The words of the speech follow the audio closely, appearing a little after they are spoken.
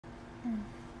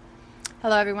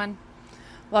Hello everyone.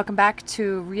 Welcome back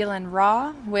to Real and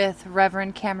Raw with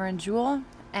Reverend Cameron Jewell.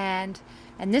 And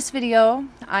in this video,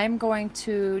 I'm going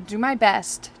to do my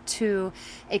best to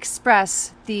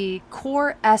express the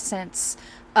core essence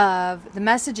of the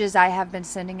messages I have been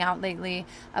sending out lately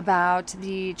about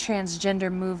the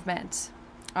transgender movement.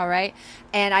 All right.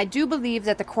 And I do believe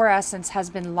that the core essence has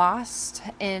been lost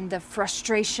in the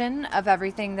frustration of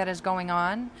everything that is going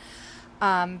on.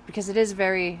 Because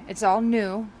it's all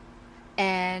new.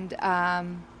 And a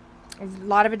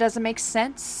lot of it doesn't make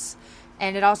sense,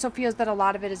 and it also feels that a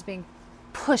lot of it is being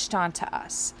pushed onto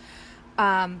us.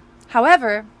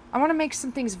 However, I want to make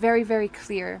some things very, very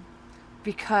clear,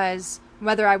 because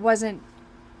whether I wasn't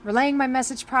relaying my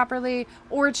message properly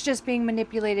or it's just being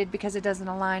manipulated because it doesn't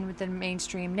align with the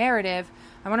mainstream narrative,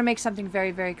 I want to make something very,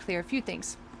 very clear. A few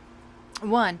things.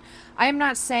 One, I am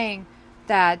not saying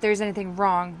that there's anything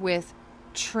wrong with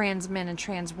trans men and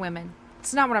trans women.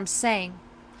 It's not what I'm saying.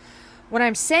 What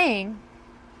I'm saying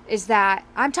is that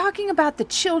I'm talking about the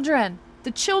children.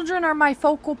 The children are my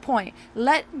focal point.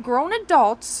 Let grown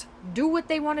adults do what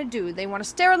they want to do. They want to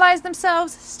sterilize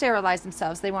themselves, sterilize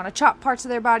themselves. They want to chop parts of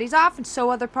their bodies off and sew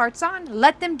other parts on.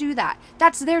 Let them do that.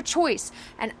 That's their choice.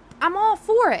 And I'm all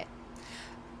for it.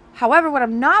 However, what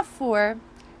I'm not for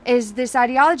is this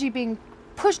ideology being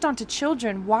pushed onto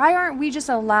children. Why aren't we just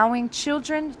allowing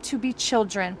children to be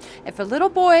children? If a little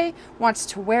boy wants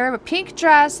to wear a pink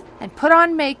dress and put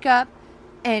on makeup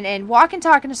and walk and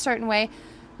talk in a certain way,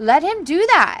 let him do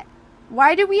that.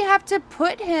 Why do we have to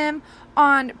put him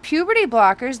on puberty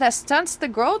blockers that stunts the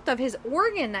growth of his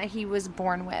organ that he was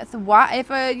born with? Why,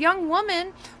 if a young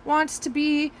woman wants to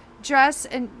be dressed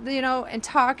and and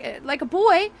talk like a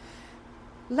boy,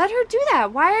 let her do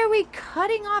that. Why are we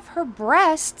cutting off her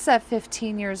breasts at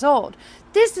 15 years old?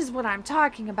 This is what I'm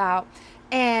talking about.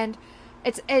 And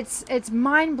it's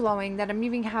mind-blowing that I'm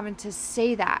even having to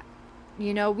say that.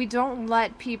 We don't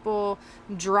let people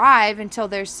drive until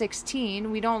they're 16.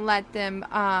 We don't let them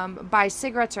buy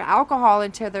cigarettes or alcohol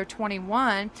until they're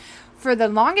 21. For the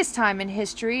longest time in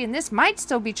history, and this might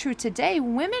still be true today,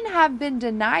 women have been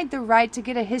denied the right to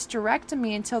get a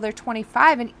hysterectomy until they're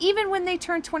 25. And even when they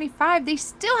turn 25, they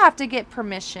still have to get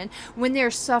permission when they're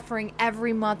suffering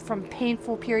every month from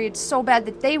painful periods so bad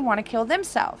that they want to kill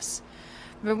themselves.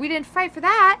 But we didn't fight for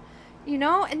that,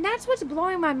 and that's what's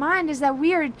blowing my mind, is that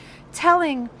we are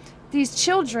telling these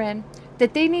children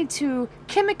that they need to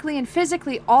chemically and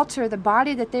physically alter the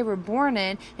body that they were born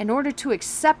in order to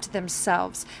accept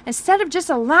themselves, instead of just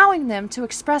allowing them to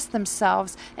express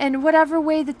themselves in whatever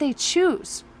way that they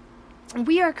choose.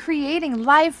 We are creating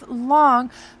lifelong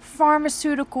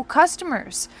pharmaceutical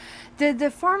customers.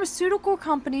 The pharmaceutical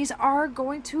companies are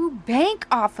going to bank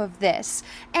off of this.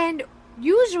 And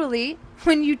usually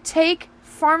when you take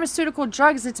pharmaceutical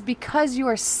drugs, it's because you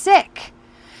are sick,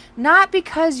 not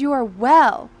because you are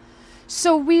well.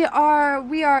 So we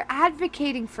are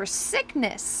advocating for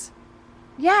sickness.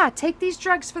 Yeah, take these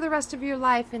drugs for the rest of your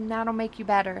life and that'll make you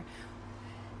better.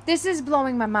 This is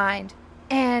blowing my mind.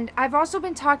 And I've also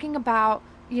been talking about,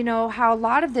 how a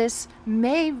lot of this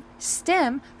may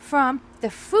stem from the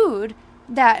food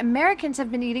that Americans have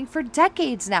been eating for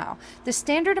decades now. The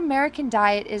standard American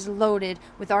diet is loaded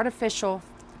with artificial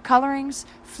colorings,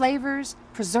 flavors,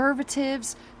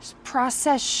 preservatives,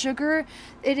 processed sugar.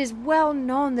 It is well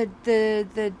known that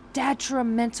the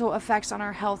detrimental effects on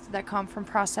our health that come from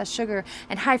processed sugar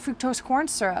and high fructose corn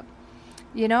syrup.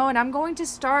 And I'm going to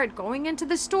start going into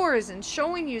the stores and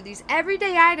showing you these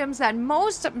everyday items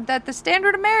that the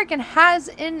standard American has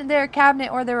in their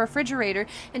cabinet or their refrigerator,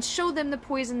 and show them the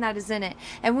poison that is in it.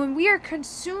 And when we are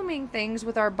consuming things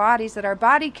with our bodies that our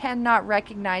body cannot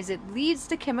recognize, it leads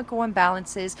to chemical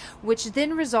imbalances, which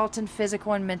then result in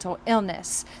physical and mental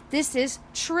illness. This is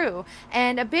true.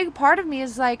 And a big part of me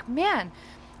is like, man,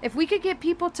 if we could get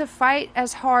people to fight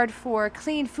as hard for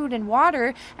clean food and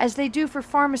water as they do for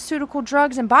pharmaceutical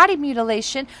drugs and body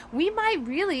mutilation, we might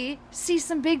really see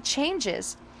some big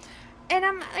changes. And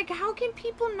I'm like, how can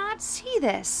people not see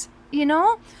this? And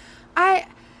not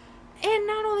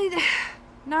only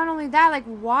that, like,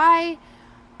 why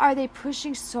are they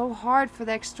pushing so hard for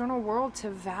the external world to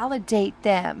validate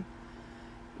them?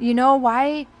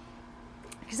 Why?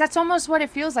 Because that's almost what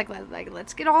it feels like. Like,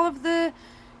 let's get all of the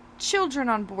children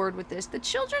on board with this. The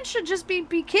children should just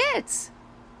be kids.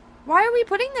 Why are we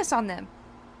putting this on them?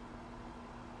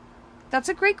 That's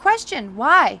a great question.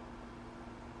 Why?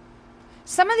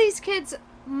 Some of these kids,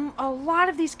 a lot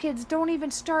of these kids don't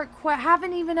even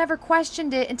haven't even ever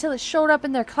questioned it until it showed up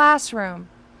in their classroom.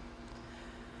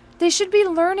 They should be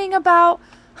learning about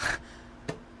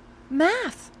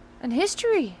math, and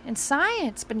history and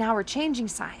science, but now we're changing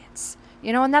science.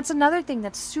 You know, and that's another thing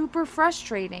that's super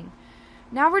frustrating.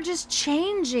 Now we're just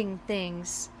changing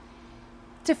things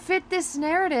to fit this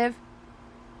narrative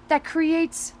that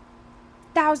creates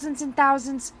thousands and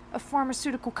thousands of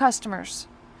pharmaceutical customers.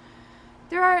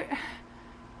 There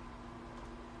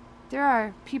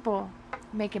are people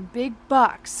making big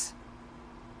bucks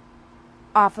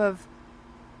off of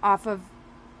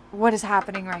what is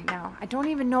happening right now. I don't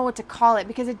even know what to call it,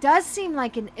 because it does seem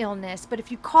like an illness, but if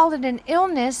you call it an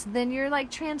illness, then you're like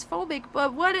transphobic.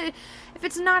 But what if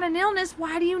it's not an illness?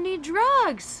 Why do you need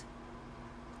drugs?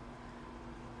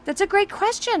 That's a great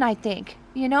question, I think.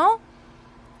 You know,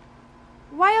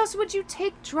 why else would you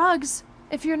take drugs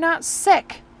if you're not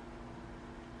sick?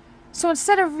 So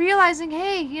instead of realizing,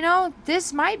 hey, you know,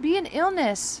 this might be an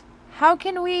illness, how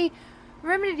can we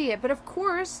remedy it? But of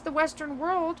course, the Western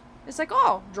world is like,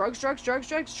 oh, drugs, drugs, drugs,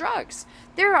 drugs, drugs.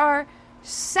 There are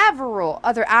several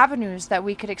other avenues that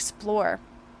we could explore,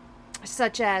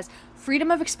 such as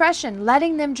freedom of expression,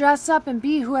 letting them dress up and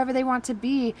be whoever they want to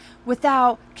be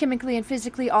without chemically and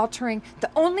physically altering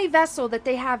the only vessel that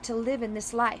they have to live in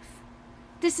this life.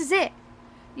 This is it,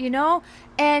 you know?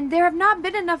 And there have not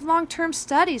been enough long-term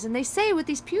studies. And they say with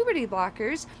these puberty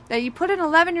blockers that you put an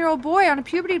 11-year-old boy on a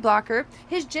puberty blocker,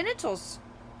 his genitals,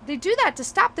 they do that to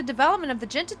stop the development of the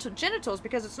genitals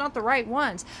because it's not the right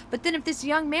ones. But then if this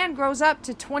young man grows up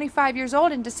to 25 years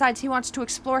old and decides he wants to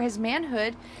explore his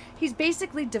manhood, he's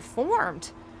basically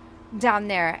deformed down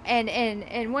there.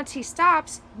 And once he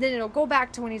stops, then it'll go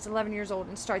back to when he's 11 years old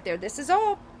and start there. This is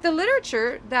all the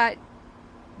literature that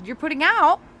you're putting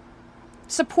out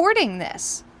supporting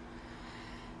this.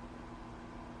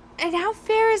 And how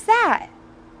fair is that?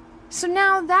 So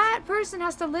now that person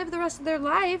has to live the rest of their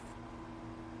life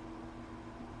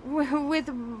with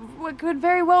what could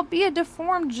very well be a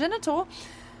deformed genital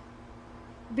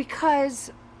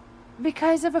because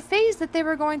of a phase that they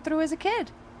were going through as a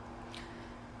kid.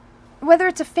 Whether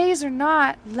it's a phase or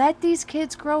not, let these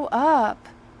kids grow up.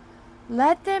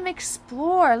 Let them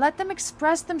explore. Let them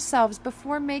express themselves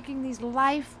before making these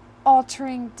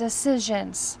life-altering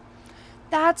decisions.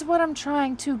 That's what I'm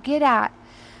trying to get at.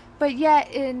 But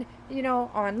yet in, you know,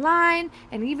 online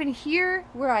and even here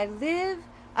where I live,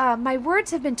 my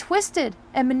words have been twisted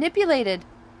and manipulated.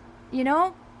 You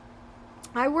know,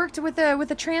 I worked with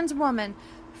a trans woman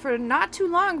for not too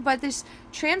long, but this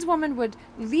trans woman would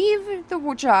leave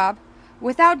the job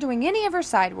without doing any of her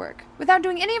side work.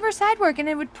 And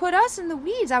it would put us in the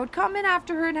weeds. I would come in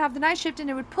after her and have the night shift, and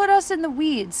it would put us in the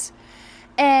weeds.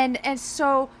 And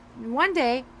so one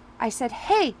day I said,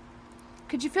 hey,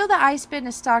 could you fill the ice bin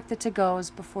and stock the to-goes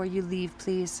before you leave,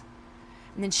 please?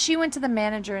 And then she went to the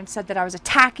manager and said that I was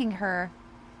attacking her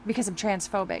because I'm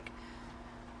transphobic.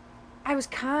 I was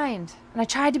kind, and I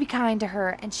tried to be kind to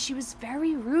her, and she was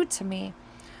very rude to me.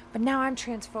 But now I'm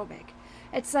transphobic.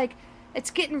 It's like, it's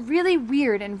getting really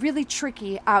weird and really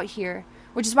tricky out here,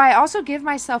 which is why I also give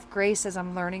myself grace as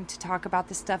I'm learning to talk about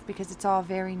this stuff, because it's all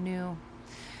very new.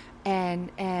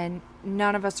 And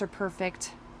none of us are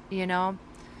perfect, you know?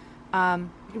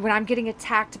 When I'm getting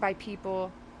attacked by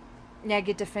people, I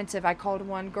get defensive. I called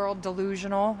one girl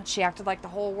delusional. She acted like the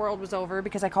whole world was over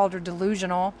because I called her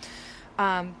delusional.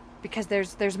 Because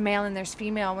there's male and there's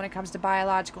female when it comes to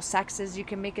biological sexes. You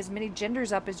can make as many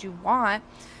genders up as you want,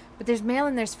 but there's male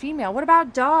and there's female. What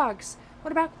about dogs?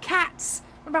 What about cats?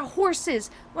 What about horses?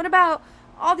 What about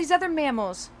all these other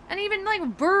mammals? And even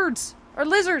like birds or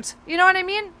lizards. You know what I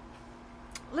mean?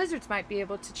 Lizards might be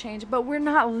able to change, but we're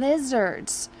not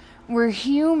lizards. We're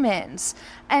humans.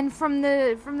 And from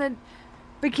the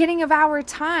beginning of our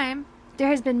time, there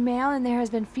has been male and there has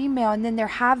been female, and then there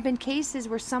have been cases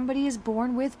where somebody is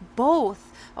born with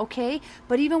both, okay?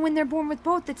 But even when they're born with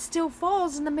both, it still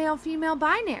falls in the male-female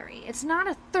binary. It's not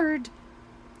a third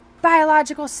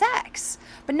biological sex.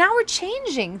 But now we're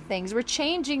changing things. We're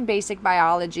changing basic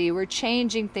biology. We're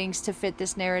changing things to fit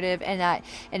this narrative, and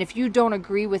if you don't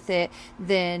agree with it,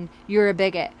 then you're a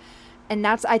bigot. And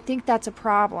I think that's a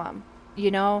problem.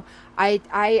 You know, I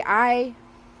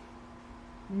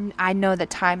know that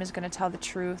time is going to tell the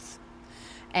truth.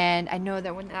 And I know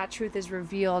that when that truth is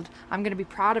revealed, I'm going to be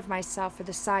proud of myself for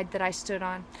the side that I stood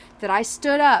on. That I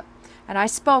stood up and I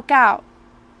spoke out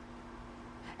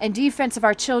in defense of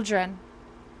our children.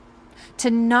 To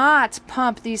not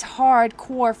pump these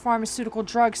hardcore pharmaceutical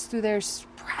drugs through their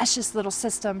precious little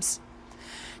systems.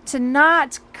 To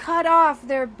not cut off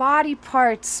their body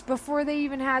parts before they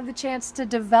even had the chance to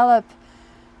develop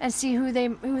and see who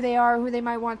they are, who they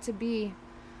might want to be.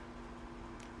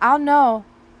 I'll know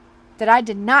that I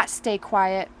did not stay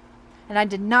quiet and I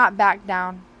did not back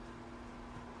down.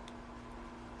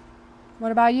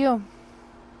 What about you?